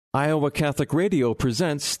Iowa Catholic Radio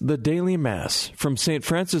presents the Daily Mass from St.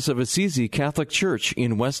 Francis of Assisi Catholic Church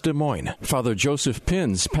in West Des Moines. Father Joseph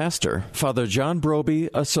Pins, pastor. Father John Broby,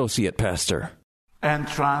 associate pastor.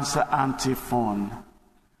 Entrance antiphon.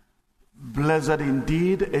 Blessed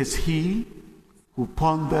indeed is he who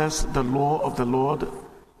ponders the law of the Lord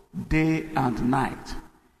day and night.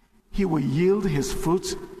 He will yield his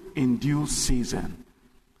fruit in due season.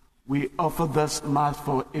 We offer this Mass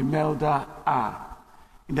for Imelda R.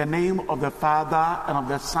 In the name of the Father, and of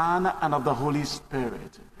the Son, and of the Holy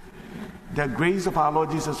Spirit. The grace of our Lord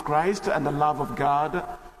Jesus Christ, and the love of God,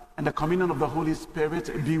 and the communion of the Holy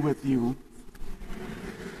Spirit be with you.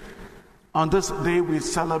 On this day we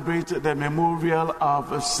celebrate the memorial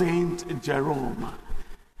of Saint Jerome,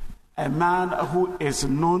 a man who is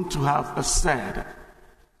known to have said,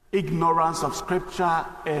 ignorance of Scripture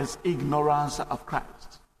is ignorance of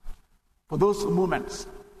Christ. For those moments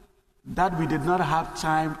that we did not have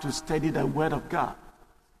time to study the Word of God,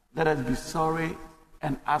 let us be sorry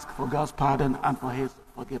and ask for God's pardon and for His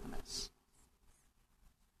forgiveness.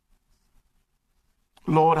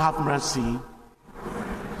 Lord, have mercy.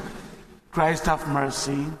 Christ, have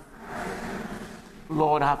mercy.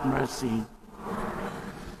 Lord, have mercy.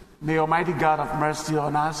 May Almighty God have mercy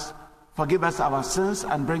on us, forgive us our sins,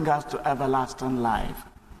 and bring us to everlasting life.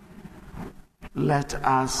 Let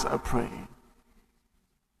us pray.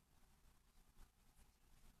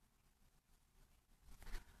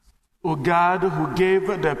 O God, who gave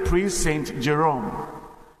the priest Saint Jerome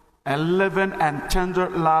a living and tender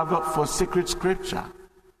love for sacred Scripture,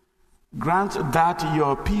 grant that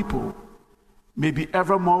your people may be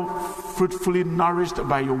ever more fruitfully nourished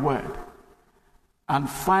by your word and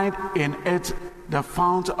find in it the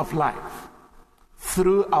fount of life.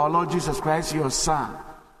 Through our Lord Jesus Christ, your Son,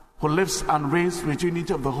 who lives and reigns with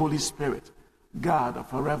unity of the Holy Spirit, God,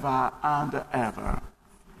 forever and ever.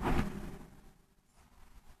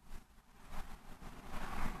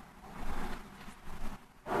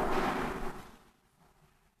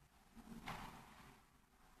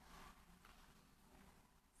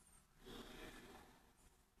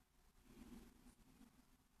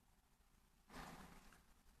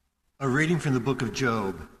 A reading from the book of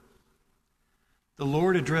Job. The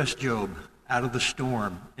Lord addressed Job out of the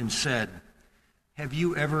storm and said, "Have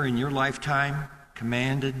you ever in your lifetime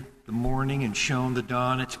commanded the morning and shown the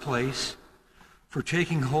dawn its place, for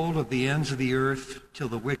taking hold of the ends of the earth till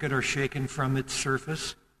the wicked are shaken from its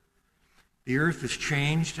surface? The earth is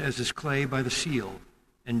changed as is clay by the seal,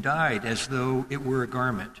 and dyed as though it were a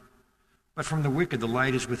garment. But from the wicked the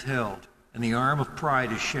light is withheld, and the arm of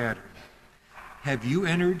pride is shattered. Have you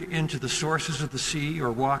entered into the sources of the sea,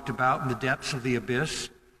 or walked about in the depths of the abyss?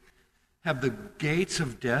 Have the gates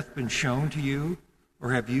of death been shown to you,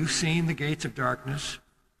 or have you seen the gates of darkness?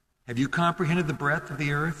 Have you comprehended the breadth of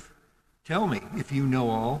the earth? Tell me, if you know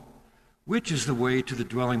all, which is the way to the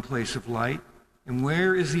dwelling place of light, and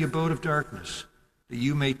where is the abode of darkness, that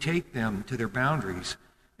you may take them to their boundaries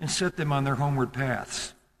and set them on their homeward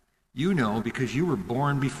paths? You know, because you were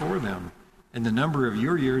born before them, and the number of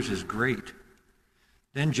your years is great."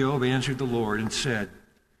 Then Job answered the Lord and said,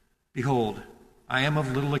 "Behold, I am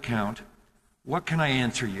of little account. What can I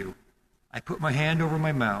answer you? I put my hand over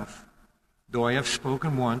my mouth. Though I have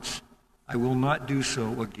spoken once, I will not do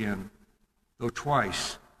so again. Though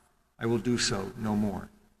twice, I will do so no more."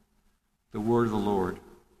 The word of the Lord.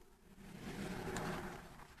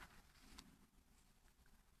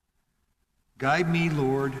 Guide me,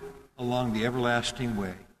 Lord, along the everlasting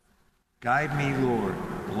way. Guide me, Lord,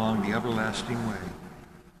 along the everlasting way.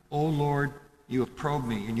 O Lord, you have probed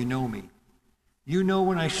me, and you know me. You know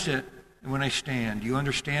when I sit and when I stand. You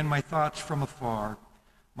understand my thoughts from afar.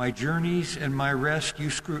 My journeys and my rest you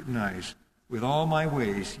scrutinize. With all my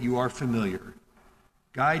ways you are familiar.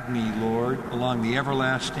 Guide me, Lord, along the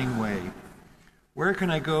everlasting way. Where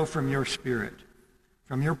can I go from your spirit?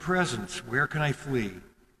 From your presence, where can I flee?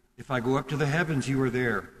 If I go up to the heavens, you are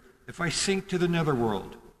there. If I sink to the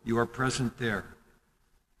netherworld, you are present there.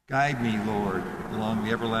 Guide me, Lord, along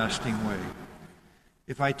the everlasting way.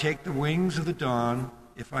 If I take the wings of the dawn,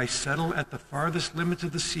 if I settle at the farthest limits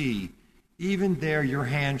of the sea, even there your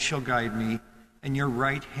hand shall guide me, and your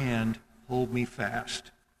right hand hold me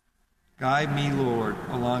fast. Guide me, Lord,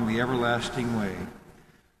 along the everlasting way.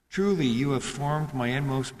 Truly you have formed my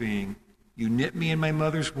inmost being. You knit me in my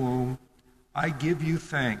mother's womb. I give you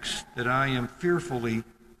thanks that I am fearfully,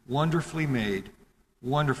 wonderfully made.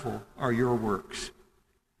 Wonderful are your works.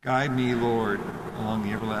 Guide me, Lord, along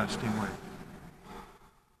the everlasting way.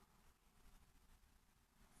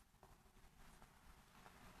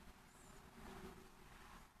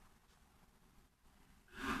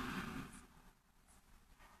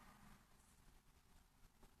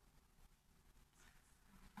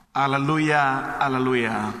 Hallelujah,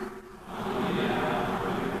 hallelujah.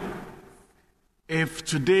 If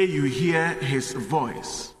today you hear his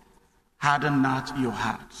voice, harden not your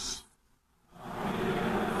hearts.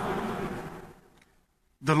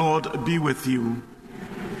 The Lord be with you.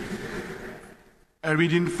 A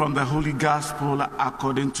reading from the Holy Gospel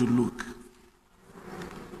according to Luke.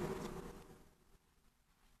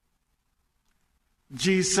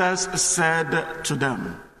 Jesus said to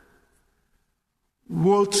them,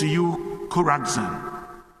 "Woe to you, Chorazin!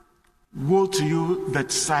 Woe to you,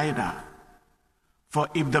 Bethsaida! For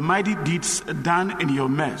if the mighty deeds done in your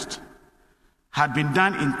midst had been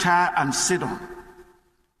done in Tyre and Sidon,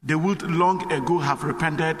 they would long ago have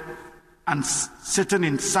repented and sitting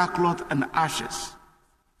in sackcloth and ashes.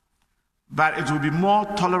 But it will be more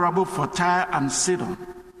tolerable for Tyre and Sidon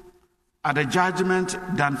at the judgment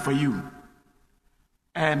than for you.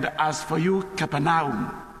 And as for you,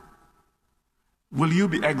 Capernaum, will you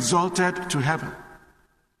be exalted to heaven?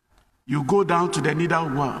 You go down to the nether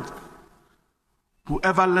world.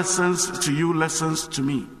 Whoever listens to you listens to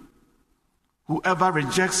me. Whoever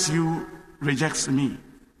rejects you rejects me.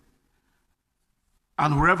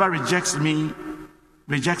 And whoever rejects me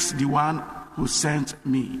rejects the one who sent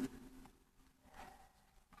me."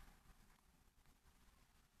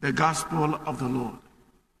 The Gospel of the Lord.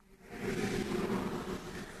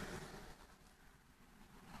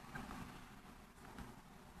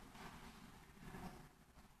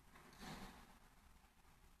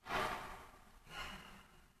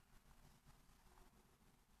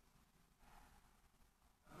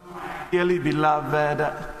 Dearly beloved,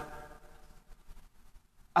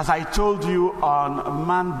 as I told you on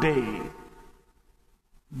Monday,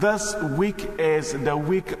 this week is the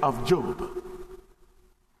week of Job.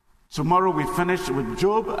 Tomorrow we finish with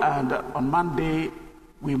Job, and on Monday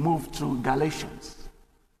we move to Galatians.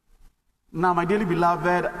 Now, my dearly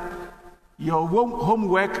beloved, your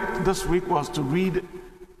homework this week was to read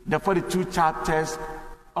the 42 chapters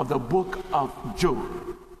of the book of Job.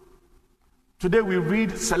 Today we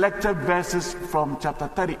read selected verses from chapter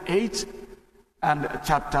 38 and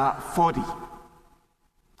chapter 40.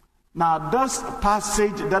 Now, this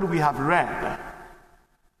passage that we have read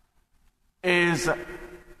is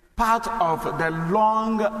part of the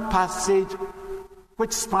long passage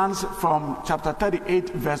which spans from chapter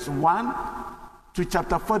 38 verse 1 to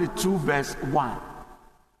chapter 42 verse 1.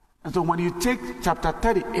 And so when you take chapter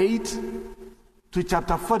 38 to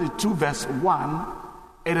chapter 42 verse 1,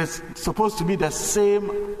 it is supposed to be the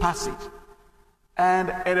same passage. And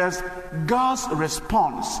it is God's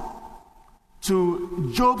response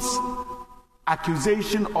to Job's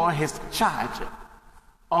accusation or his charge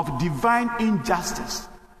of divine injustice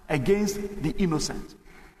against the innocent.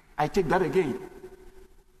 I take that again.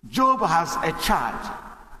 Job has a charge,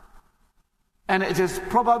 and it is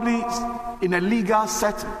probably in a legal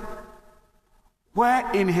setting where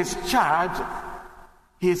in his charge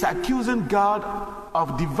he is accusing God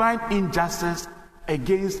of divine injustice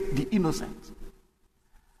against the innocent.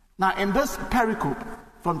 Now, in this pericope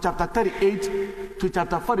from chapter 38 to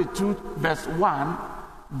chapter 42 verse 1,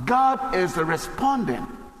 God is responding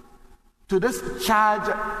to this charge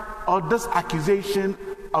or this accusation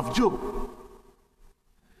of Job.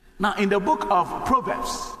 Now, in the book of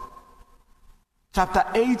Proverbs, chapter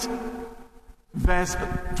 8, verse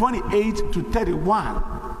 28 to 31,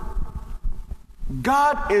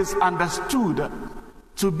 God is understood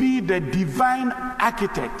to be the divine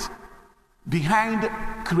architect behind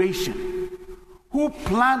creation, who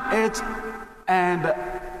planned it and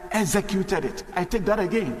executed it. I take that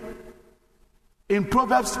again. In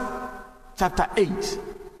Proverbs chapter 8,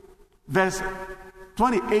 verse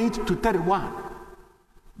 28 to 31,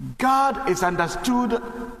 God is understood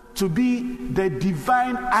to be the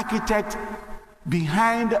divine architect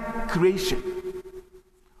behind creation,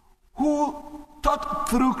 who thought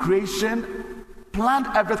through creation, planned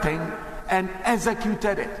everything, and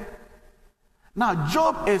executed it. Now,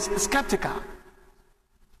 Job is skeptical.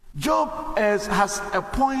 Job has a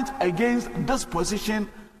point against this position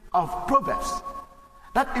of Proverbs,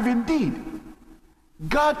 that if indeed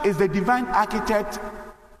God is the divine architect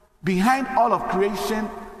behind all of creation,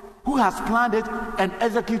 who has planned it and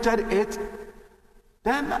executed it,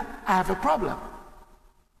 then I have a problem.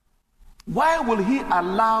 Why will he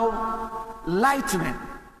allow lightning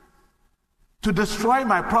to destroy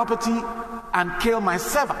my property and kill my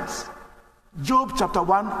servants? Job chapter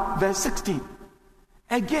 1 verse 16.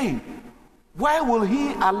 Again, why will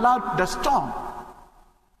he allow the storm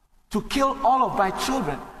to kill all of my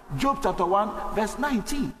children? Job chapter 1 verse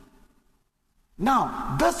 19.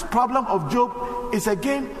 Now, this problem of Job is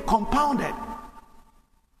again compounded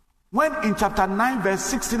When in chapter 9, verse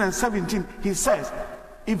 16 and 17, he says,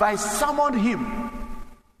 if I summon him,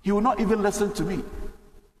 he will not even listen to me.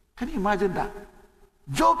 Can you imagine that?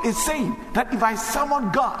 Job is saying that if I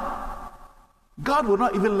summon God, God will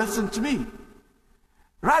not even listen to me.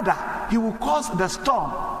 Rather, he will cause the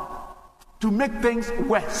storm to make things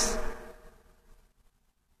worse.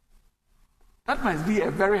 That must be a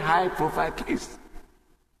very high profile case.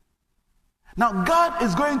 Now, God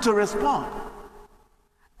is going to respond.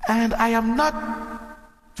 And I am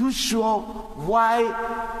not too sure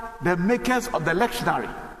why the makers of the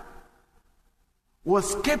lectionary will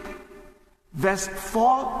skip verse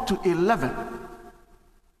 4 to 11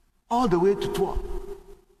 all the way to 12.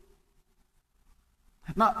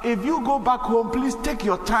 Now, if you go back home, please take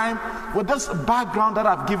your time with this background that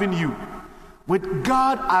I've given you, with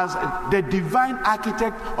God as the divine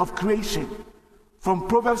architect of creation, from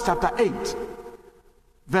Proverbs chapter 8,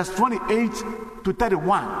 verse 28 to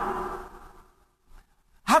 31.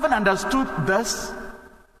 Having understood this,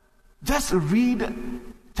 just read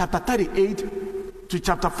chapter 38 to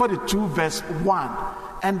chapter 42, verse 1,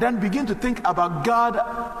 and then begin to think about God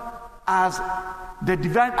as the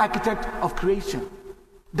divine architect of creation.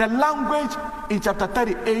 The language in chapter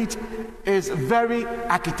 38 is very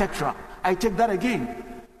architectural. I take that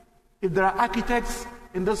again. If there are architects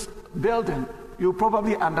in this building, you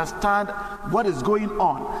probably understand what is going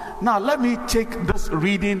on. Now, let me take this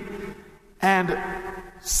reading and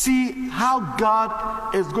see how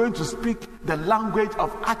God is going to speak the language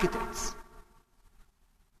of architects.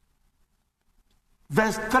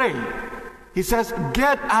 Verse 3, he says,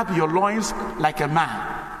 "Gird up your loins like a man.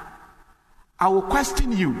 I will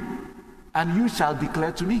question you, and you shall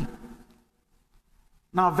declare to me."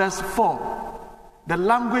 Now, verse 4, the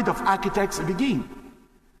language of architects begin.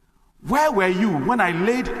 "Where were you when I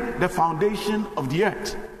laid the foundation of the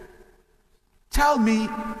earth? Tell me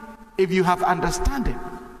if you have understanding.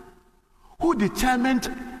 Who determined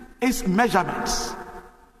its measurements?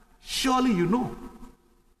 Surely you know.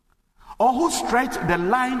 Or who stretched the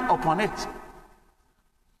line upon it?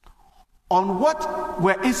 On what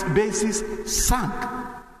were its bases sunk?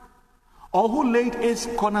 Or who laid its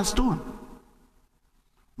cornerstone?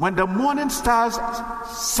 When the morning stars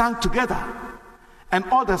sang together, and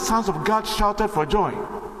all the sons of God shouted for joy?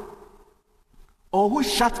 Or who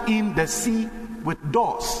shut in the sea with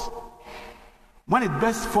doors, when it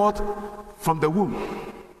burst forth from the womb?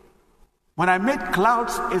 When I made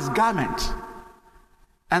clouds its garment,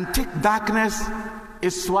 and thick darkness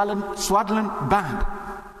its swaddling band,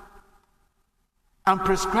 and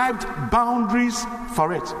prescribed boundaries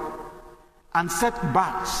for it, and set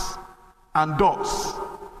bars and doors,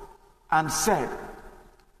 and said,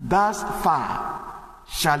 thus far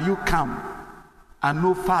shall you come, and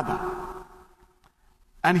no farther.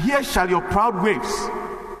 And here shall your proud waves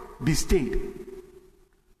be stayed.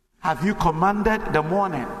 Have you commanded the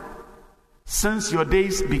morning since your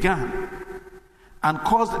days began, and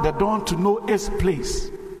caused the dawn to know its place,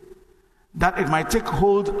 that it might take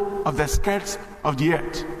hold of the skirts of the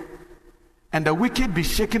earth, and the wicked be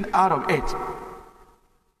shaken out of it?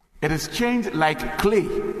 It is changed like clay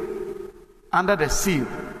under the seal,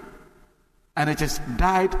 and it is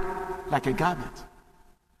dyed like a garment."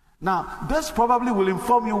 Now, this probably will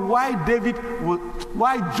inform you why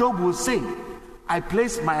Job will say, "I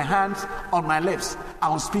place my hands on my lips, I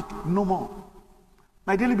will speak no more."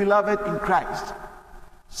 My dearly beloved in Christ,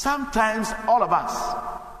 sometimes all of us,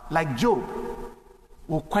 like Job,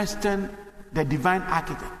 will question the divine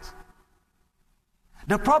architect.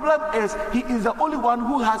 The problem is, he is the only one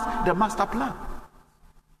who has the master plan.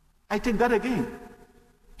 I take that again.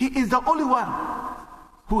 He is the only one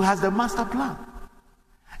who has the master plan.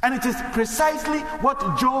 And it is precisely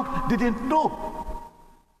what Job didn't know,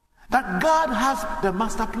 that God has the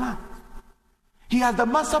master plan. He has the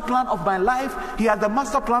master plan of my life. He has the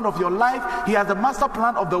master plan of your life. He has the master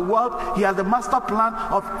plan of the world. He has the master plan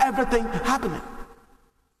of everything happening.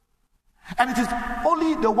 And it is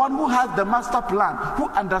only the one who has the master plan who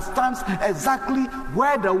understands exactly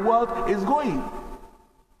where the world is going.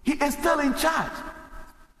 He is still in charge.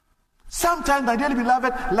 Sometimes, my dearly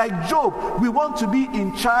beloved, like Job, we want to be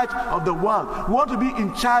in charge of the world. We want to be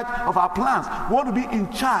in charge of our plans. We want to be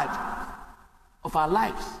in charge of our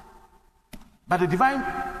lives. But the divine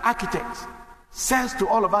architect says to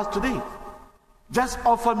all of us today, just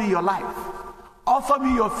offer me your life. Offer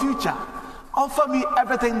me your future. Offer me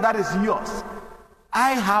everything that is yours.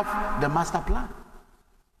 I have the master plan.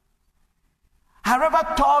 However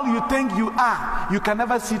tall you think you are, you can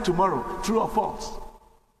never see tomorrow. True or false?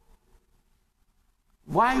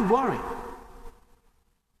 Why worry?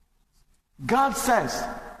 God says,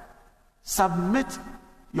 submit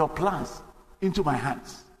your plans into my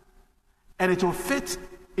hands. And it will fit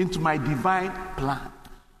into my divine plan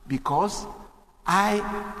because I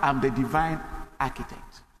am the divine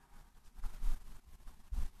architect.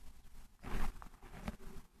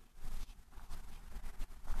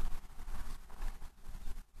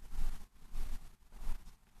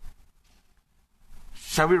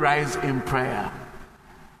 Shall we rise in prayer?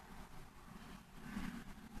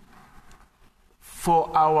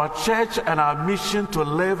 For our church and our mission to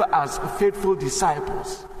live as faithful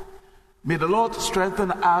disciples, may the Lord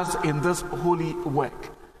strengthen us in this holy work.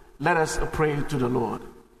 Let us pray to the Lord.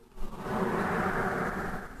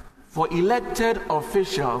 For elected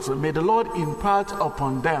officials, may the Lord impart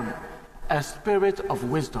upon them a spirit of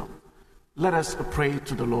wisdom. Let us pray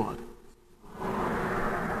to the Lord.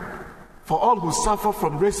 For all who suffer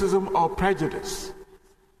from racism or prejudice,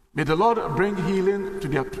 may the Lord bring healing to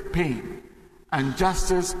their pain and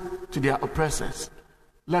justice to their oppressors.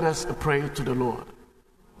 Let us pray to the Lord.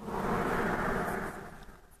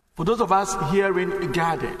 For those of us herein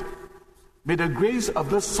gathered, may the grace of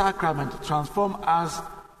this sacrament transform us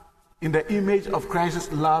in the image of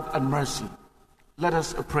Christ's love and mercy. Let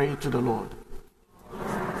us pray to the Lord.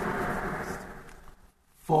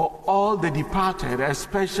 For all the departed,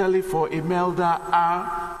 especially for Imelda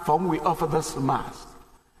R., for whom we offer this Mass,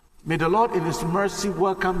 may the Lord in His mercy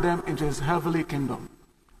welcome them into His heavenly kingdom.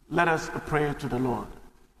 Let us pray to the Lord.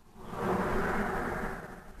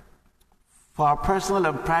 For our personal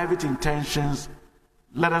and private intentions,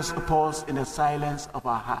 let us pause in the silence of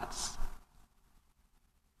our hearts.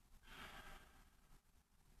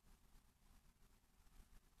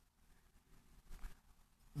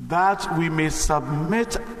 That we may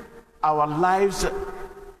submit our lives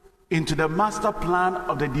into the master plan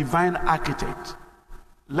of the divine architect,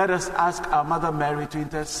 let us ask our Mother Mary to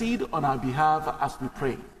intercede on our behalf as we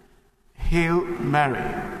pray. Hail Mary.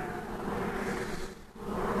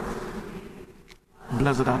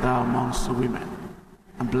 Blessed art thou amongst women,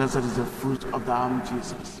 and blessed is the fruit of thy womb,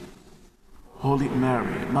 Jesus. Holy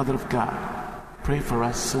Mary, Mother of God, pray for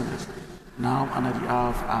us sinners, now and at the hour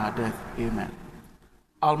of our death. Amen.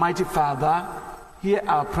 Almighty Father, hear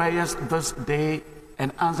our prayers this day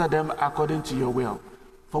and answer them according to your will.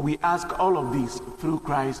 For we ask all of these through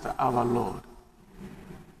Christ our Lord.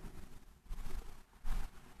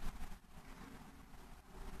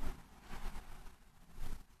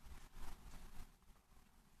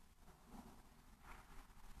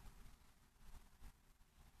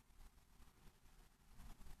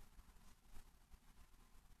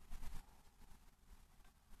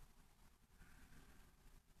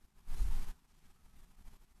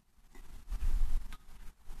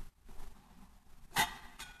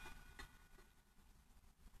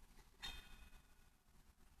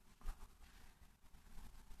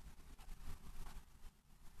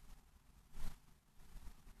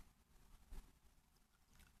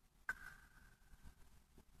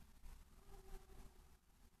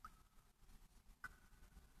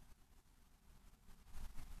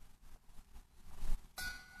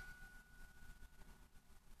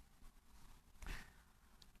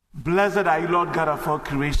 Blessed are you, Lord God of all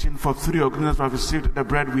creation, for through your goodness we have received the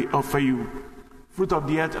bread we offer you. Fruit of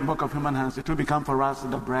the earth and work of human hands, it will become for us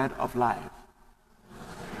the bread of life.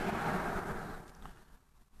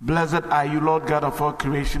 Blessed are you, Lord God of all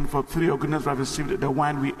creation, for through your goodness we have received the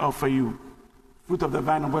wine we offer you. Fruit of the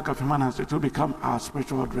vine and work of human hands, it will become our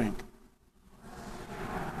spiritual drink.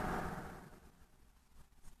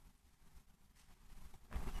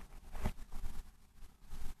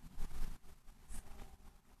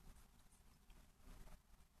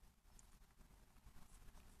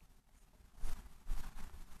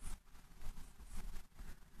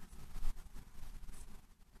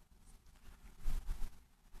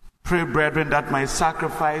 Pray, brethren, that my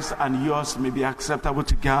sacrifice and yours may be acceptable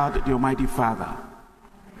to God, the Almighty Father.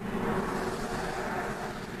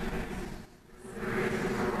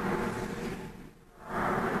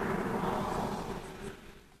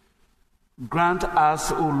 Grant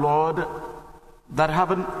us, O Lord, that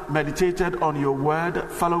having meditated on your word,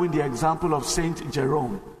 following the example of Saint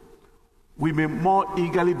Jerome, we may more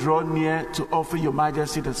eagerly draw near to offer your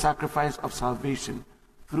majesty the sacrifice of salvation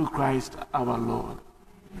through Christ our Lord.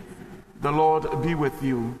 The Lord be with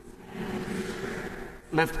you.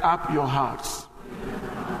 Lift up your hearts.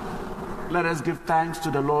 Let us give thanks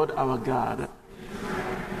to the Lord our God.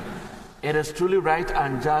 It is truly right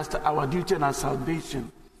and just, our duty and our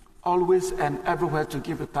salvation, always and everywhere to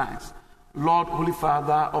give thanks. Lord, Holy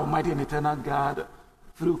Father, Almighty and eternal God,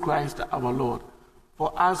 through Christ our Lord.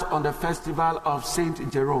 For us on the festival of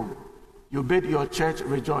Saint Jerome, you bid your church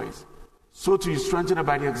rejoice. So to you strengthened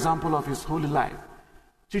by the example of his holy life,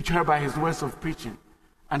 Teach her by his words of preaching,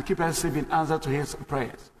 and keep her safe in answer to his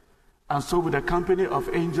prayers. And so with the company of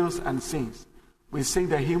angels and saints, we sing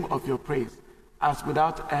the hymn of your praise, as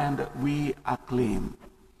without end we acclaim.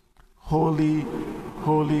 Holy,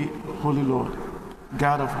 holy, holy Lord,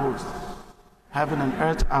 God of hosts, heaven and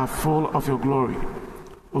earth are full of your glory.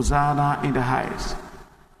 Hosanna in the highest.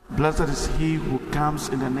 Blessed is he who comes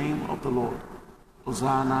in the name of the Lord.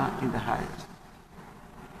 Hosanna in the highest.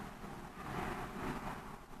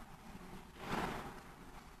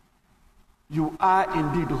 You are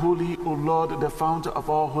indeed holy, O Lord, the fount of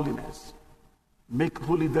all holiness. Make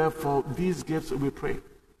holy, therefore, these gifts, we pray,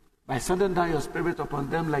 by sending down your Spirit upon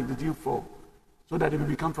them like the dewfall, so that it will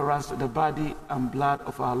become for us the body and blood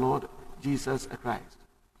of our Lord Jesus Christ.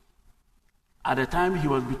 At the time he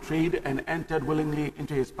was betrayed and entered willingly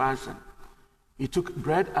into his passion, he took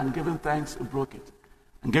bread and giving thanks, broke it,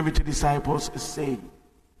 and gave it to disciples, saying,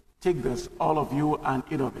 Take this, all of you, and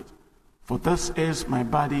eat of it. For this is my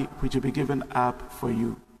body, which will be given up for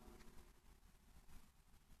you.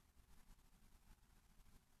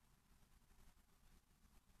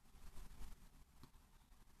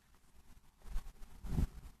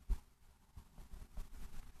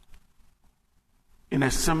 In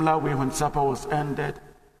a similar way, when supper was ended,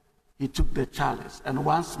 he took the chalice, and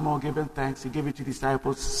once more giving thanks, he gave it to the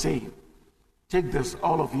disciples, saying, Take this,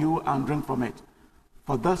 all of you, and drink from it.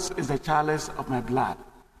 For this is the chalice of my blood,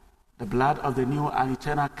 the blood of the new and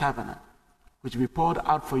eternal covenant, which will be poured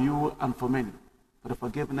out for you and for many, for the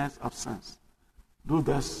forgiveness of sins. Do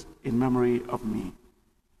this in memory of me.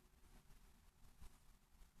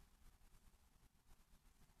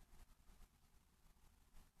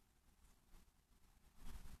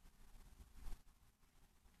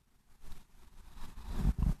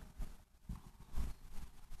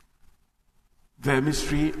 The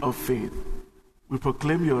mystery of faith. We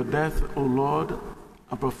proclaim your death, O Lord,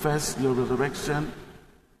 and profess your resurrection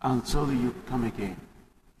until you come again.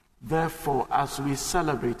 Therefore, as we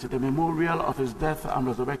celebrate the memorial of his death and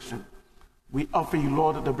resurrection, we offer you,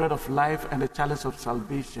 Lord, the bread of life and the chalice of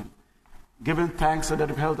salvation, giving thanks that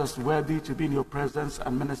you've held us worthy to be in your presence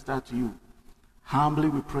and minister to you. Humbly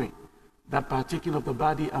we pray that partaking of the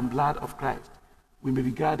body and blood of Christ, we may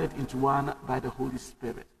be gathered into one by the Holy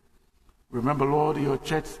Spirit. Remember, Lord, your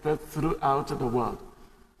church spread throughout the world,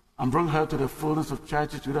 and bring her to the fullness of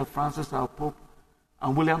charity to the Francis, our Pope,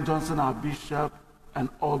 and William Joensen, our Bishop, and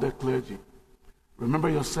all the clergy. Remember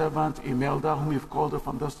your servant Imelda, whom you've called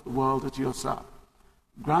from this world to yourself.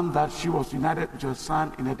 Grant that she was united with your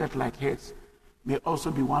Son in a death like his, may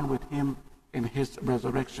also be one with him in his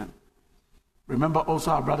resurrection. Remember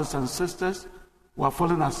also our brothers and sisters who have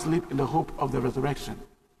fallen asleep in the hope of the resurrection,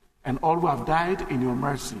 and all who have died in your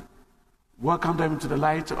mercy. Welcome them into the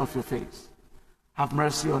light of your face. Have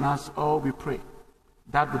mercy on us all, we pray,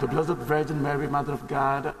 that with the Blessed Virgin Mary, Mother of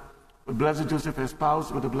God, with Blessed Joseph, her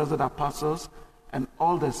spouse, with the blessed apostles, and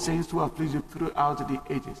all the saints who have pleased you throughout the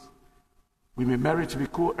ages, we may merit to be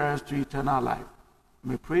co-heirs to eternal life.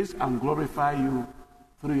 We may praise and glorify you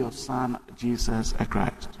through your Son, Jesus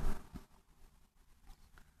Christ.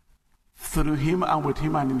 Through him and with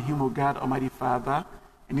him and in him, O God, Almighty Father,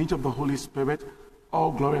 in each of the Holy Spirit,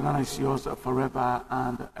 all glory and honor is yours forever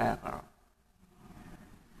and ever.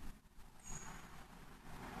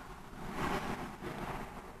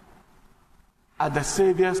 At the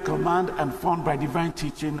Savior's command and formed by divine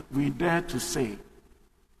teaching, we dare to say,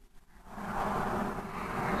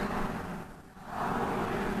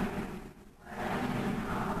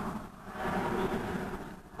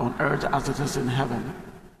 on earth as it is in heaven,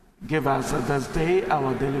 give us this day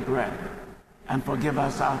our daily bread, and forgive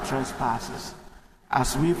us our trespasses,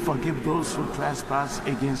 as we forgive those who trespass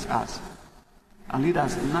against us. And lead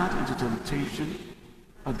us not into temptation,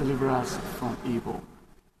 but deliver us from evil.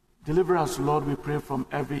 Deliver us, Lord, we pray, from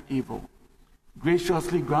every evil.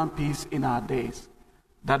 Graciously grant peace in our days,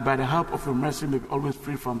 that by the help of your mercy may be always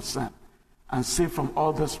free from sin, and safe from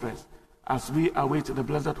all distress, as we await the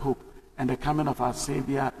blessed hope and the coming of our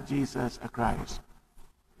Savior, Jesus Christ.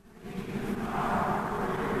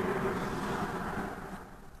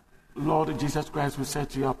 Lord Jesus Christ, we said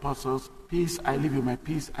to your apostles, Peace I leave you, my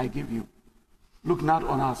peace I give you. Look not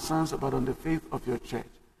on our sins, but on the faith of your church,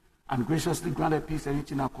 and graciously grant a peace and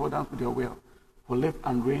unity in accordance with your will, who live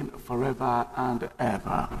and reign forever and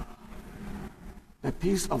ever. The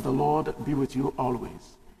peace of the Lord be with you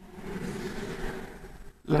always.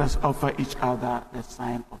 Let us offer each other the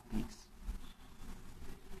sign of peace.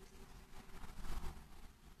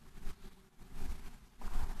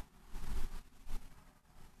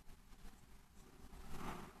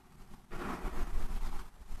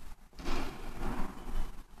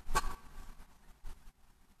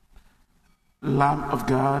 Lamb of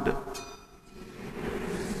God,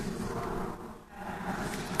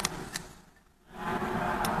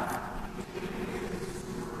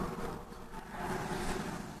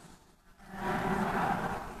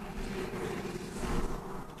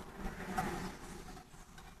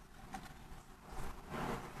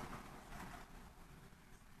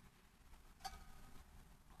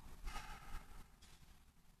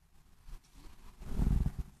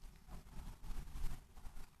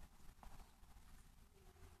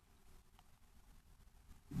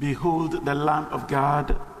 behold the Lamb of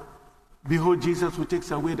God. Behold Jesus who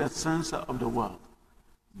takes away the sins of the world.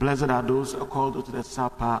 Blessed are those called to the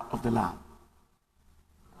supper of the Lamb.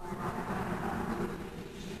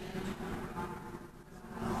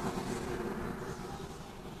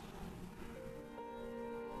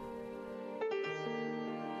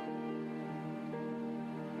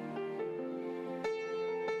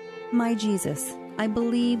 My Jesus, I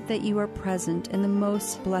believe that you are present in the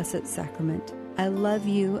most blessed sacrament. I love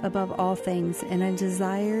you above all things, and I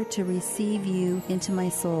desire to receive you into my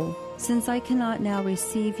soul. Since I cannot now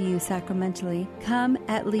receive you sacramentally, come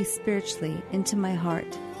at least spiritually into my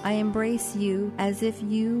heart. I embrace you as if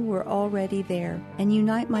you were already there, and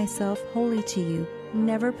unite myself wholly to you.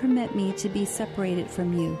 Never permit me to be separated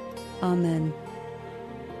from you. Amen.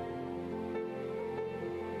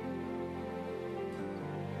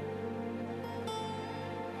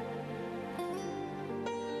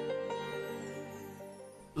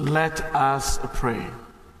 Let us pray.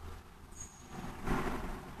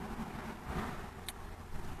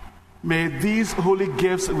 May these holy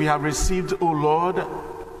gifts we have received, O Lord,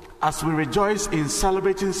 as we rejoice in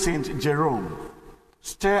celebrating Saint Jerome,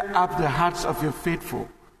 stir up the hearts of your faithful,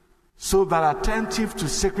 so that attentive to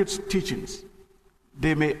sacred teachings,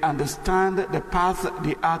 they may understand the path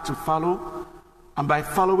they are to follow, and by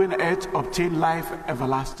following it obtain life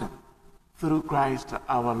everlasting. Through Christ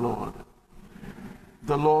our Lord.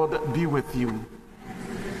 The Lord be with you.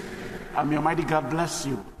 And may Almighty God bless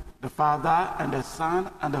you, the Father and the Son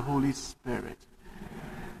and the Holy Spirit.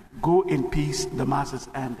 Go in peace. The Mass is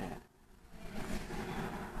ended.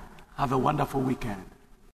 Have a wonderful weekend.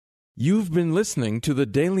 You've been listening to the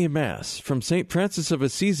Daily Mass from St. Francis of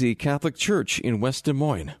Assisi Catholic Church in West Des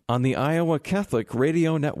Moines on the Iowa Catholic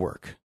Radio Network.